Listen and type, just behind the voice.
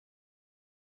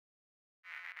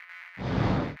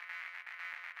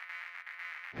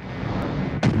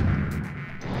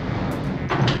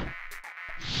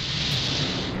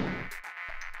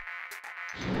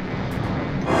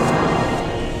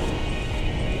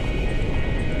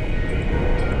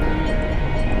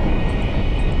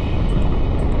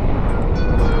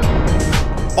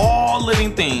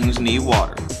living things need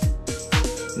water.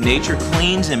 Nature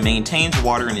cleans and maintains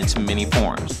water in its many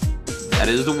forms. That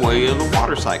is the way of the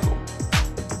water cycle.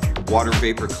 Water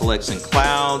vapor collects in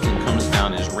clouds and comes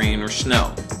down as rain or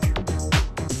snow.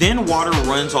 Then water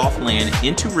runs off land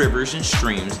into rivers and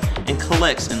streams and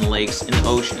collects in lakes and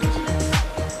oceans.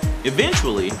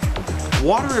 Eventually,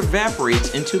 water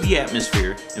evaporates into the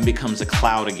atmosphere and becomes a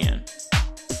cloud again.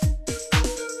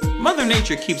 Mother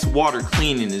Nature keeps water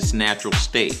clean in its natural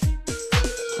state.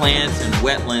 Plants and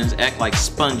wetlands act like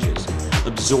sponges,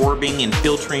 absorbing and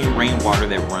filtering rainwater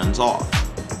that runs off.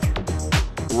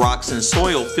 Rocks and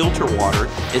soil filter water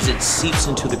as it seeps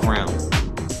into the ground.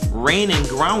 Rain and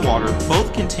groundwater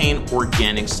both contain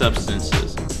organic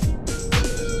substances.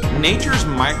 Nature's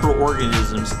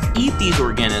microorganisms eat these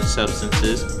organic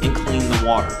substances and clean the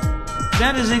water.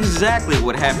 That is exactly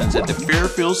what happens at the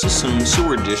Fairfield-Suisun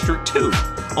Sewer District 2,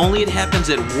 only it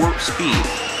happens at warp speed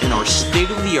in our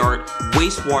state-of-the-art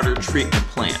wastewater treatment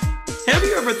plant. Have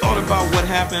you ever thought about what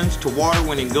happens to water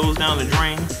when it goes down the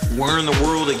drain? Where in the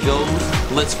world it goes?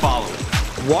 Let's follow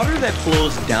it. Water that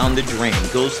flows down the drain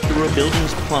goes through a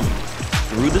building's plumbing,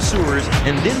 through the sewers,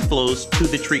 and then flows to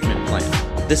the treatment plant.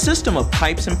 The system of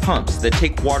pipes and pumps that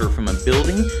take water from a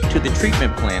building to the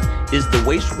treatment plant is the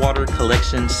wastewater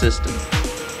collection system.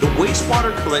 The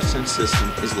wastewater collection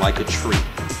system is like a tree.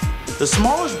 The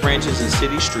smallest branches in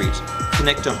city streets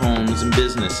connect to homes and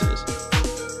businesses.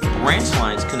 Branch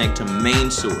lines connect to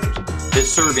main sewers that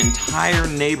serve entire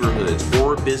neighborhoods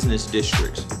or business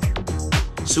districts.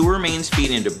 Sewer mains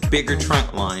feed into bigger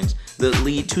trunk lines that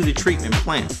lead to the treatment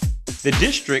plant. The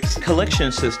district's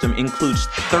collection system includes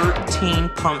 13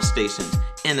 pump stations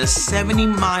and a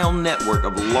 70-mile network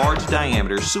of large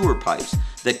diameter sewer pipes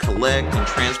that collect and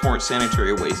transport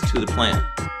sanitary waste to the plant.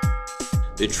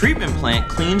 The treatment plant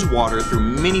cleans water through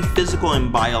many physical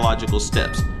and biological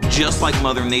steps, just like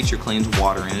Mother Nature cleans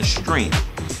water in a stream.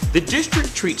 The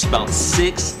district treats about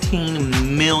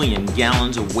 16 million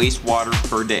gallons of wastewater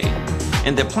per day,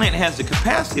 and the plant has the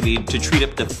capacity to treat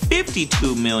up to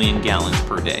 52 million gallons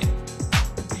per day.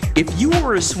 If you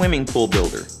were a swimming pool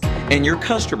builder and your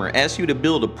customer asked you to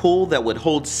build a pool that would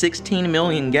hold 16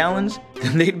 million gallons,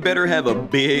 then they'd better have a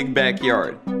big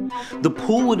backyard. The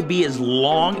pool would be as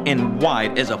long and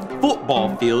wide as a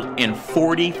football field and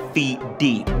 40 feet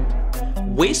deep.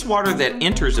 Wastewater that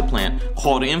enters the plant,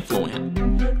 called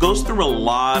influent, goes through a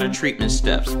lot of treatment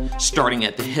steps, starting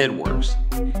at the headworks.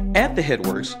 At the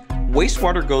headworks,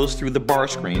 wastewater goes through the bar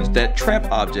screens that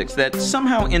trap objects that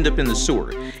somehow end up in the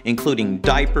sewer, including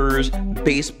diapers,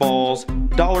 baseballs,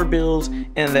 dollar bills,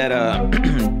 and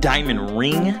that diamond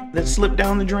ring that slipped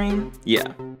down the drain.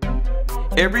 Yeah.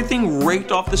 Everything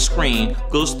raked off the screen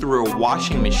goes through a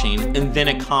washing machine and then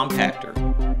a compactor.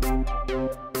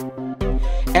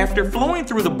 After flowing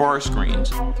through the bar screens,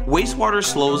 wastewater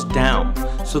slows down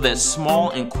so that small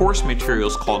and coarse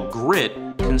materials called grit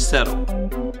can settle.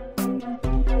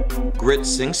 Grit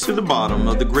sinks to the bottom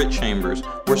of the grit chambers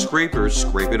where scrapers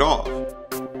scrape it off.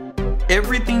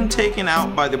 Everything taken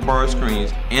out by the bar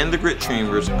screens and the grit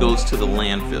chambers goes to the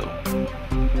landfill.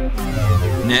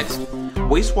 Next,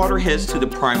 wastewater heads to the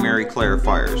primary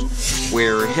clarifiers,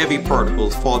 where heavy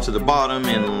particles fall to the bottom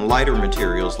and lighter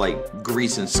materials like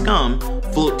grease and scum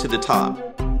float to the top.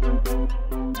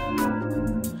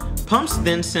 Pumps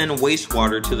then send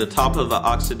wastewater to the top of the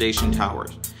oxidation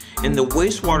towers, and the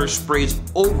wastewater sprays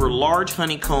over large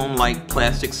honeycomb-like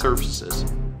plastic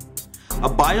surfaces. A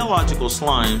biological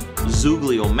slime,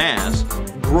 zoogliomass,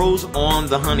 grows on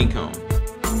the honeycomb.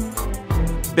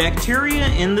 Bacteria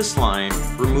in the slime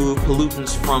remove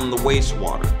pollutants from the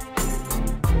wastewater.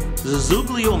 The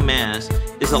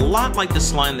zoogliomass is a lot like the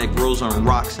slime that grows on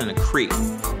rocks in a creek.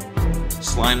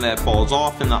 Slime that falls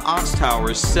off in the ox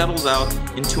towers settles out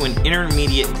into an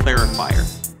intermediate clarifier.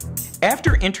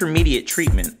 After intermediate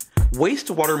treatment,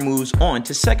 wastewater moves on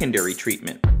to secondary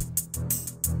treatment.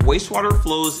 Wastewater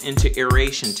flows into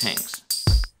aeration tanks.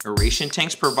 Aeration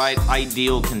tanks provide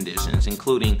ideal conditions,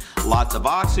 including lots of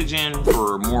oxygen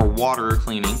for more water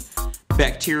cleaning,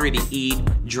 bacteria to eat,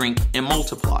 drink, and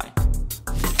multiply.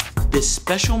 This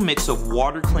special mix of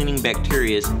water cleaning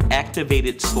bacteria is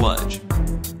activated sludge.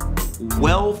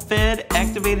 Well-fed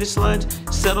activated sludge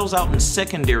settles out in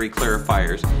secondary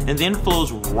clarifiers and then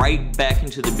flows right back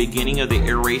into the beginning of the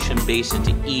aeration basin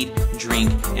to eat,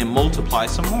 drink, and multiply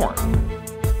some more.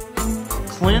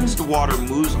 Cleansed water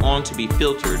moves on to be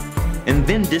filtered and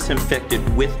then disinfected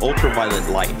with ultraviolet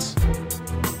lights.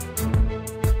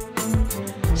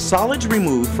 Solids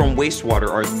removed from wastewater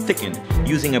are thickened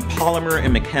using a polymer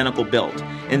and mechanical belt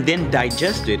and then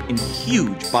digested in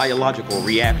huge biological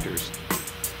reactors.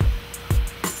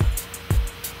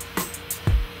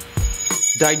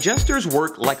 Digesters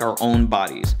work like our own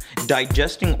bodies,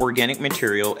 digesting organic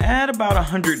material at about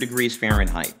 100 degrees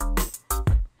Fahrenheit.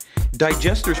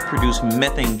 Digesters produce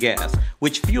methane gas,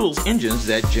 which fuels engines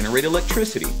that generate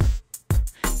electricity.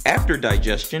 After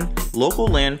digestion, local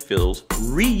landfills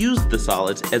reuse the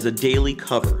solids as a daily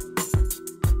cover.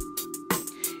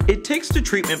 It takes the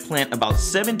treatment plant about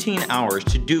 17 hours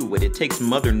to do what it takes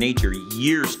Mother Nature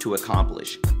years to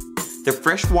accomplish. The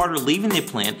fresh water leaving the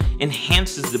plant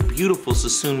enhances the beautiful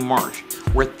Suisun marsh,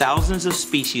 where thousands of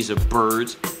species of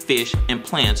birds, fish, and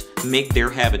plants make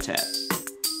their habitat.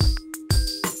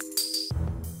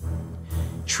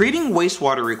 Treating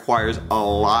wastewater requires a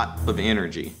lot of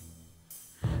energy.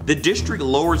 The district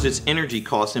lowers its energy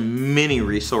costs in many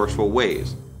resourceful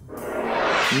ways.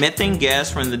 Methane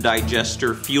gas from the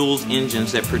digester fuels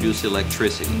engines that produce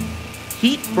electricity.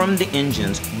 Heat from the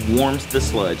engines warms the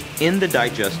sludge in the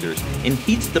digesters and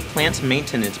heats the plant's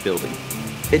maintenance building.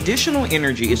 Additional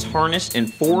energy is harnessed in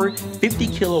 4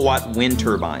 50-kilowatt wind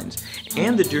turbines,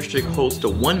 and the district hosts a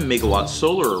 1 megawatt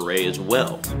solar array as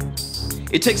well.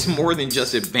 It takes more than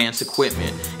just advanced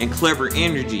equipment and clever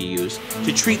energy use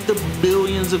to treat the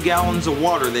billions of gallons of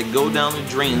water that go down the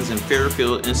drains in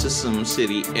Fairfield and Suisun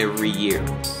City every year.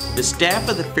 The staff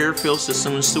of the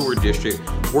Fairfield-Suisun Sewer District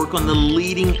work on the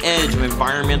leading edge of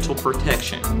environmental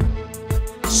protection.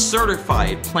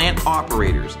 Certified plant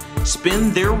operators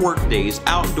spend their workdays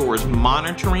outdoors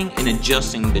monitoring and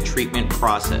adjusting the treatment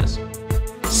process.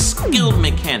 Skilled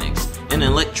mechanics and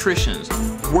electricians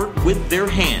work with their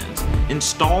hands,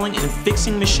 installing and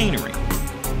fixing machinery.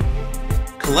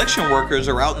 Collection workers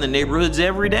are out in the neighborhoods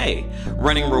every day,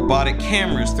 running robotic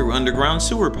cameras through underground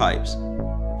sewer pipes.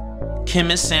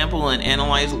 Chemists sample and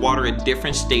analyze water at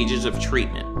different stages of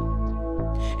treatment.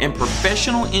 And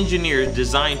professional engineers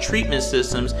design treatment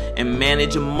systems and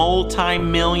manage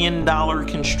multi-million-dollar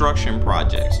construction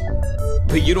projects.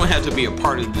 But you don't have to be a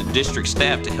part of the district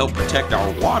staff to help protect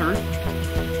our water.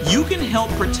 You can help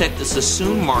protect the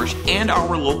Suisun Marsh and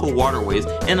our local waterways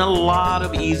in a lot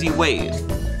of easy ways.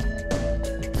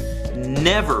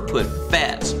 Never put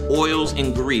fats, oils,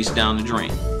 and grease down the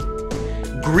drain.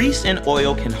 Grease and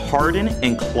oil can harden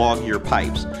and clog your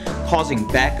pipes, causing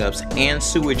backups and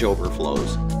sewage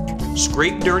overflows.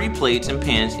 Scrape dirty plates and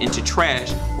pans into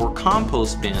trash or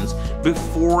compost bins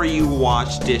before you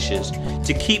wash dishes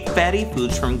to keep fatty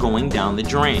foods from going down the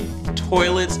drain.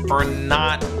 Toilets are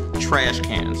not trash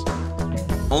cans.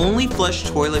 Only flush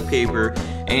toilet paper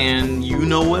and you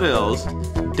know what else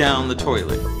down the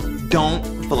toilet. Don't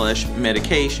flush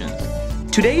medications.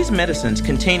 Today's medicines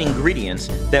contain ingredients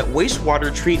that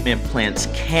wastewater treatment plants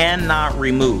cannot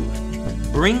remove.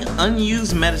 Bring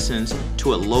unused medicines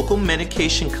to a local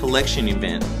medication collection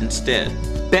event instead.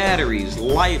 Batteries,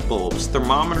 light bulbs,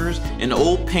 thermometers, and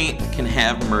old paint can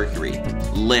have mercury,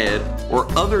 lead, or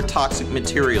other toxic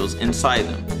materials inside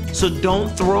them, so don't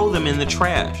throw them in the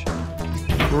trash.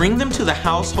 Bring them to the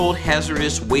household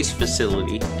hazardous waste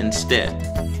facility instead.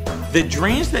 The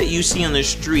drains that you see on the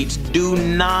streets do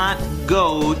not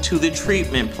go to the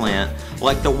treatment plant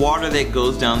like the water that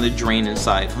goes down the drain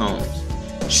inside homes.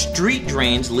 Street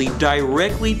drains lead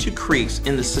directly to creeks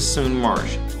in the Suisun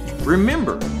Marsh.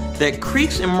 Remember that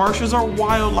creeks and marshes are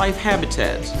wildlife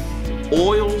habitats.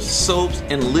 Oils, soaps,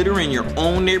 and litter in your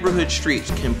own neighborhood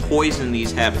streets can poison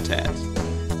these habitats.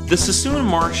 The Suisun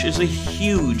Marsh is a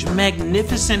huge,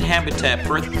 magnificent habitat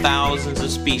for thousands of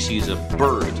species of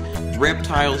birds,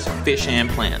 reptiles, fish, and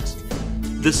plants.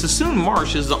 The Suisun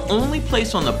Marsh is the only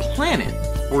place on the planet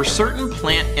where certain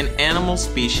plant and animal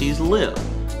species live.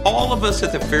 All of us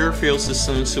at the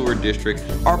Fairfield-Suisun Sewer District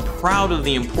are proud of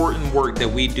the important work that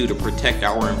we do to protect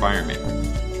our environment.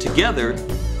 Together,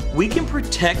 we can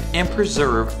protect and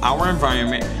preserve our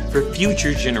environment for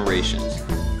future generations.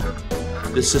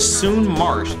 The Suisun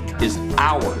Marsh is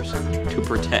ours to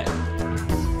protect.